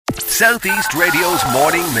South East Radio's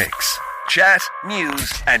morning mix. Chat,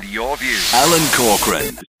 news and your views. Alan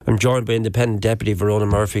Corcoran. I'm joined by Independent Deputy Verona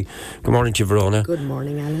Murphy. Good morning to you, Verona. Good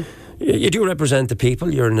morning, Alan. You do represent the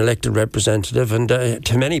people. You're an elected representative, and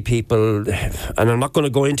to many people, and I'm not going to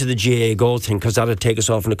go into the GAA goal thing because that would take us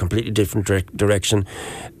off in a completely different direction.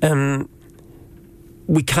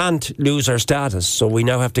 We can't lose our status, so we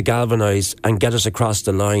now have to galvanise and get us across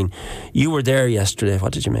the line. You were there yesterday.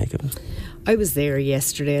 What did you make of it? I was there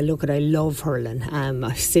yesterday. I love hurling. I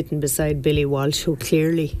was sitting beside Billy Walsh, who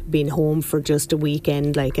clearly been home for just a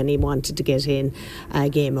weekend, and he wanted to get in a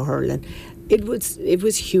game of hurling. It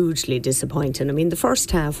was hugely disappointing. I mean, the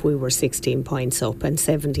first half we were 16 points up and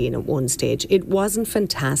 17 at one stage. It wasn't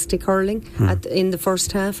fantastic hurling in the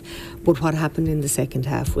first half, but what happened in the second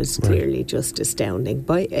half was clearly just astounding.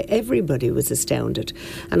 Everybody was astounded.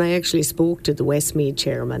 And I actually spoke to the Westmeath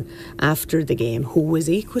chairman after the game, who was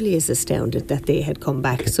equally as astounded that they had come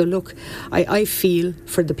back. So look, I feel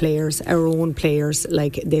for the players, our own players,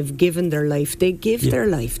 like they've given their life. They give their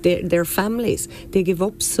life, their families. They give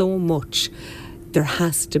up so much. There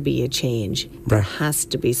has to be a change. There has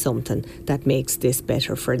to be something that makes this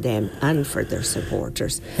better for them and for their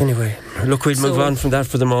supporters. Anyway, look, we'll move on from that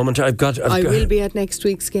for the moment. I will be at next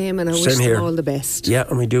week's game, and I wish them all the best. Yeah,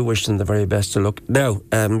 and we do wish them the very best of luck. Now,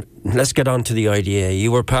 let's get on to the IDA.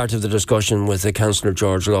 You were part of the discussion with Councillor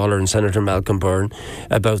George Lawler and Senator Malcolm Byrne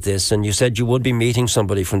about this, and you said you would be meeting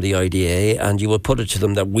somebody from the IDA and you would put it to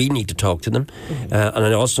them that we need to talk to them. And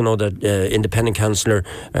I also know that Independent Councillor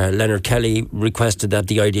Leonard Kelly requested that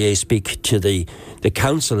the IDA speak to the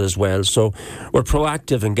council as well. So we're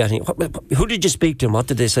proactive in getting... Who did you speak to and what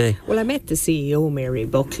did they say? Well, I met the CEO, Mary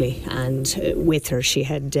Buckley, and with her she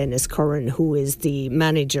had Dennis Curran, who is the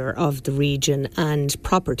manager of the region and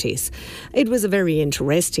properties. It was a very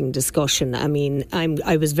interesting discussion. I mean,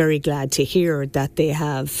 I was very glad to hear that they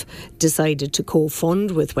have decided to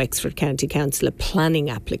co-fund with Wexford County Council a planning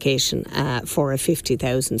application for a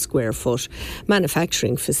 50,000 square foot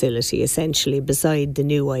manufacturing facility, essentially beside the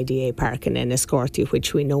new IDA park in Enniscorthy,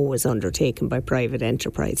 which we know was undertaken by private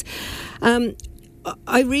enterprise.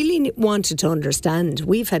 I really wanted to understand.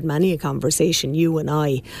 We've had many a conversation, you and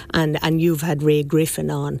I, and you've had Ray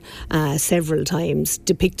Griffin on several times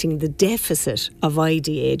depicting the deficit of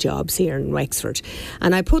IDA jobs here in Wexford.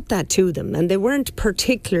 And I put that to them, and they weren't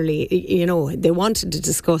particularly, they wanted to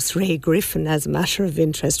discuss Ray Griffin as a matter of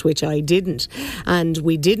interest, which I didn't. And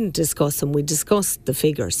we didn't discuss them, we discussed the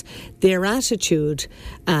figures. Their attitude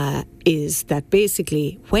is that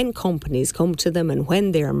basically when companies come to them and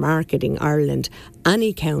when they're marketing Ireland,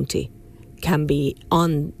 any county can be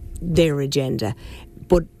on their agenda,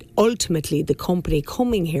 but ultimately the company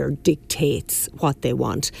coming here dictates what they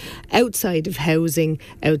want. Outside of housing,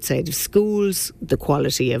 outside of schools, the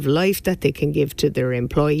quality of life that they can give to their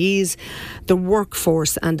employees, the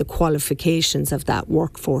workforce and the qualifications of that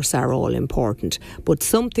workforce are all important. But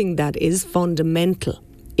something that is fundamental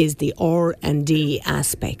is the R&D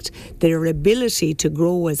aspect, their ability to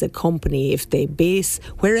grow as a company if they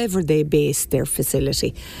wherever they base their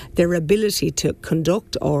facility, their ability to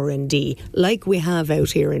conduct R&D like we have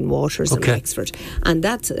out here in Waters and Wexford. And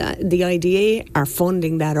that's the IDA are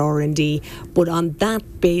funding that R&D, but on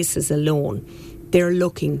that basis alone, they're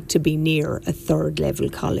looking to be near a third level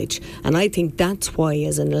college. And I think that's why,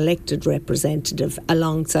 as an elected representative,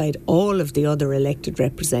 alongside all of the other elected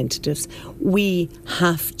representatives, we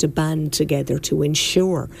have to band together to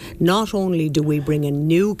ensure not only do we bring a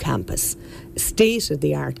new campus,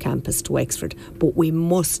 state-of-the-art campus to Wexford, but we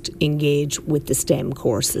must engage with the STEM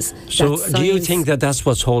courses. So do you think that that's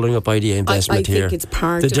what's holding up IDA investment here? I think it's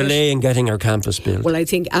part of the delay in getting our campus built. Well, I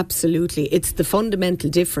think absolutely. It's the fundamental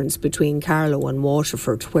difference between Carlow and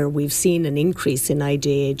Waterford, where we've seen an increase in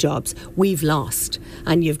IDA jobs. We've lost.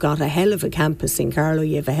 And you've got a hell of a campus in Carlow,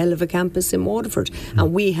 you have a hell of a campus in Waterford.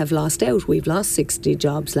 And we have lost out. We've lost 60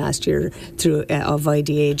 jobs last year through of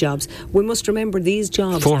IDA jobs. We must remember these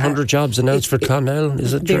jobs. 400 jobs announced for Clonmel,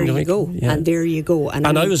 is it? There you go. Yeah. And there you go. And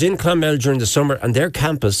I was in Clonmel during the summer and their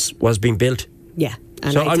campus was being built. Yeah.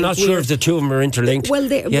 And so I'm not sure if the two of them are interlinked. Well,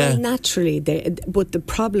 naturally, but the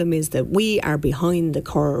problem is that we are behind the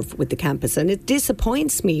curve with the campus, and it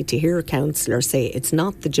disappoints me to hear councillors say it's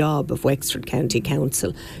not the job of Wexford County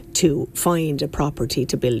Council to find a property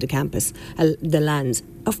to build a campus, the lands.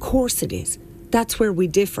 Of course it is. That's where we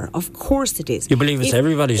differ. Of course it is. You believe it's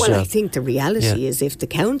everybody's job? Well, I think the reality is if the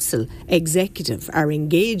council executive are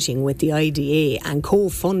engaging with the IDA and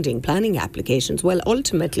co-funding planning applications, well,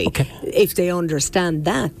 ultimately, if they understand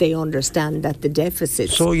that the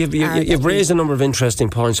deficits... So you've raised a number of interesting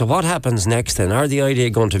points. So what happens next then? Are the IDA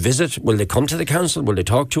going to visit? Will they come to the council? Will they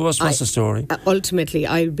talk to us? What's the story? Ultimately,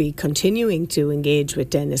 I'll be continuing to engage with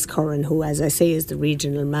Dennis Curran, who, as I say, is the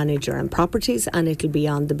regional manager and properties, and it'll be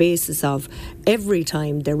on the basis of every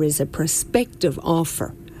time there is a prospective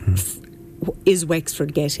offer, is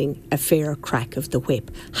Wexford getting a fair crack of the whip?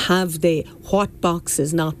 What box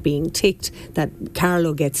is not being ticked that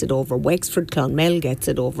Carlow gets it over Wexford, Clonmel gets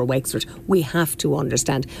it over Wexford? We have to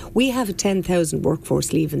understand. We have a 10,000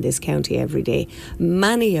 workforce leaving this county every day.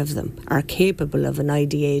 Many of them are capable of an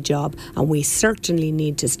IDA job, and we certainly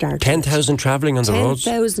need to start 10,000 travelling on the roads?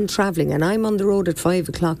 10,000 travelling, and I'm on the road at 5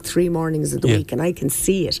 o'clock 3 mornings of the week, and I can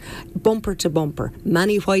see it, bumper to bumper.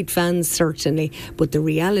 Many white vans, certainly, but the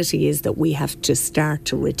reality is that we have to start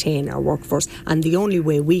to retain our workforce, and the only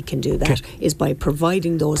way we can do that is by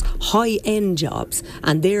providing those high-end jobs,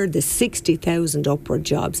 and they're the 60,000 upward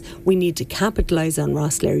jobs. We need to capitalise on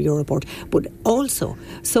Rosslare Europort, but also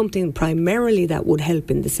something primarily that would help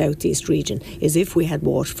in the southeast region is if we had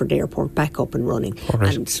Waterford Airport back up and running,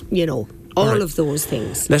 and all of those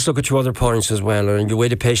things. Let's look at two other points as well. And you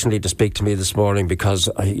waited patiently to speak to me this morning because,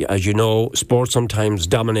 as you know, sport sometimes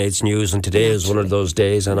dominates news, and today is one of those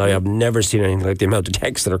days, and I have never seen anything like the amount of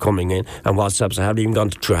texts that are coming in and WhatsApps. I haven't even gone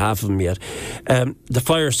through half of them yet. The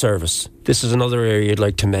fire service. This is another area you'd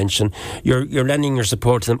like to mention. You're lending your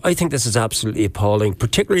support to them. I think this is absolutely appalling,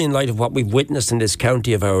 particularly in light of what we've witnessed in this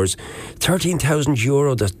county of ours.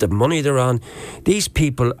 €13,000, the money they're on. These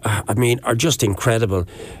people, are just incredible.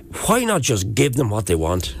 Why not just give them what they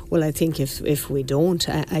want? Well, I think if we don't,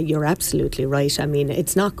 you're absolutely right. I mean,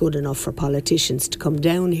 it's not good enough for politicians to come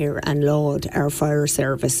down here and laud our fire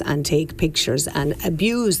service and take pictures and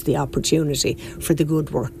abuse the opportunity for the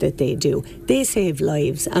good work that they do. They save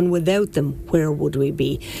lives, and without them, where would we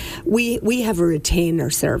be? We have a retainer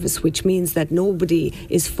service, which means that nobody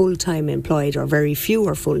is full-time employed, or very few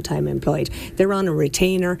are full-time employed. They're on a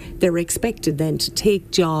retainer. They're expected then to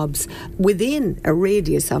take jobs within a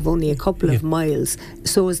radius of only a couple of miles,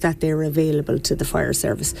 so as that they're available to the fire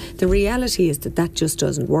service. The reality is that just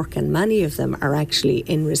doesn't work, and many of them are actually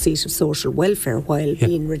in receipt of social welfare while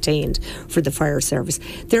being retained for the fire service.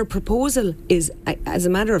 Their proposal is, as a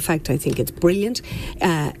matter of fact, I think it's brilliant.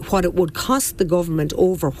 What it would cost the government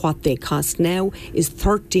over what they cost now is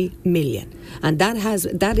 30 million. And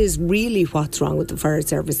that is really what's wrong with the fire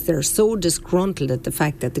service. They're so disgruntled at the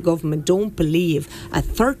fact that the government don't believe a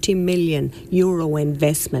 €30 million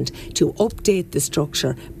investment to update the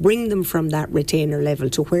structure, bring them from that retainer level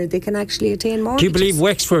to where they can actually attain mortgages. Do you believe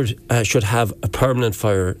Wexford should have a permanent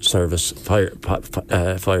fire service,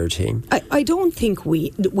 fire team? I don't think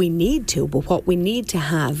we need to, but what we need to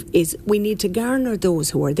have is we need to garner those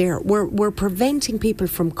who are there. We're preventing people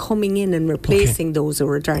from coming in and replacing those who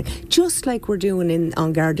are retiring, just like we're doing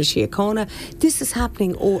on Garda Síochána. This is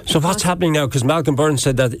happening. So what's happening now? Because Malcolm Byrne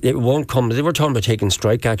said that it won't come. They were talking about taking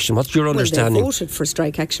strike action. What's your understanding? Well, they voted for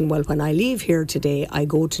strike action. Well, when I leave here today, I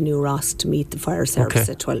go to New Ross to meet the fire service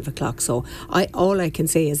at 12 o'clock. So all I can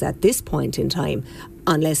say is at this point in time,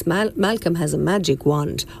 unless Malcolm has a magic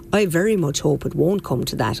wand, I very much hope it won't come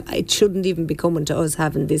to that. It shouldn't even be coming to us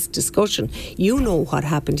having this discussion. You know what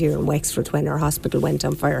happened here in Wexford when our hospital went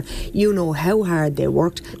on fire. You know how hard they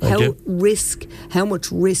worked, how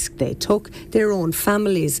much risk they took, their own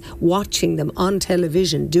families watching them on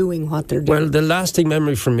television doing what they're doing. Well, the lasting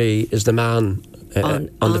memory for me is the man on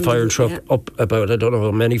the fire truck up about, I don't know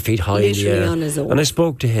how many feet high in the air. On his own. And I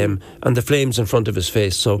spoke to him and the flames in front of his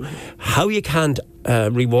face. So how you can't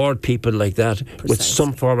reward people like that with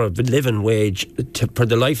some form of living wage for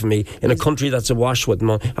the life of me in a country that's awash with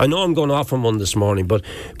money. I know I'm going off on one this morning, but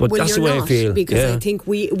that's the way I feel. Because I think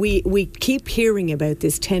we keep hearing about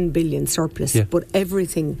this 10 billion surplus, but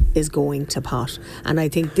everything is going to pot. And I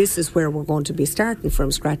think this is where we're going to be starting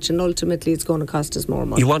from scratch, and ultimately it's going to cost us more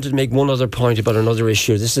money. You wanted to make one other point about another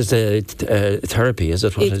issue. This is therapy, is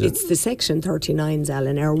it? It's the Section 39s,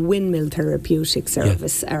 Alan, our windmill therapeutic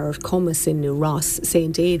service, our Cumas in New Ross. across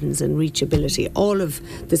St Aidan's and reachability, all of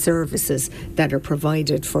the services that are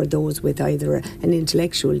provided for those with either an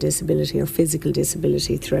intellectual disability or physical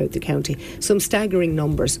disability throughout the county. Some staggering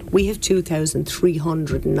numbers. We have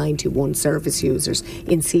 2,391 service users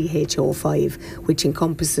in CHO5, which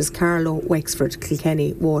encompasses Carlow, Wexford,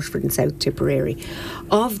 Kilkenny, Waterford and South Tipperary.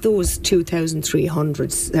 Of those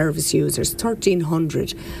 2,300 service users,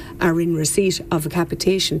 1,300 are in receipt of a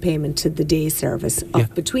capitation payment to the day service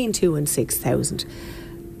of between 2,000 and 6,000.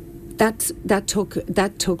 That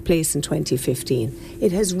took place in 2015.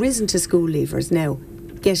 It has risen to school leavers now.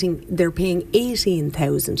 They're paying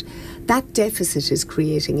 18,000. That deficit is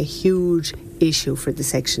creating a huge issue for the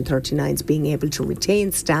Section 39s, being able to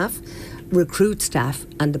retain staff, recruit staff,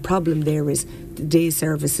 and the problem there is the day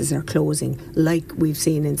services are closing, like we've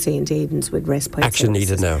seen in St Aidan's with respite action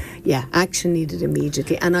services. Needed now. Yeah, action needed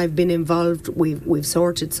immediately. And I've been involved. We've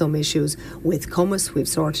sorted some issues with Cummus. We've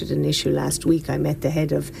sorted an issue last week. I met the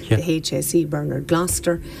head of the HSE, Bernard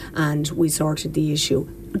Gloucester, and we sorted the issue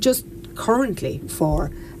just currently for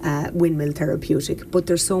Windmill Therapeutic, but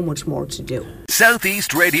there's so much more to do.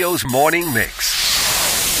 Southeast Radio's morning mix.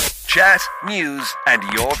 Chat, news and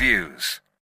your views.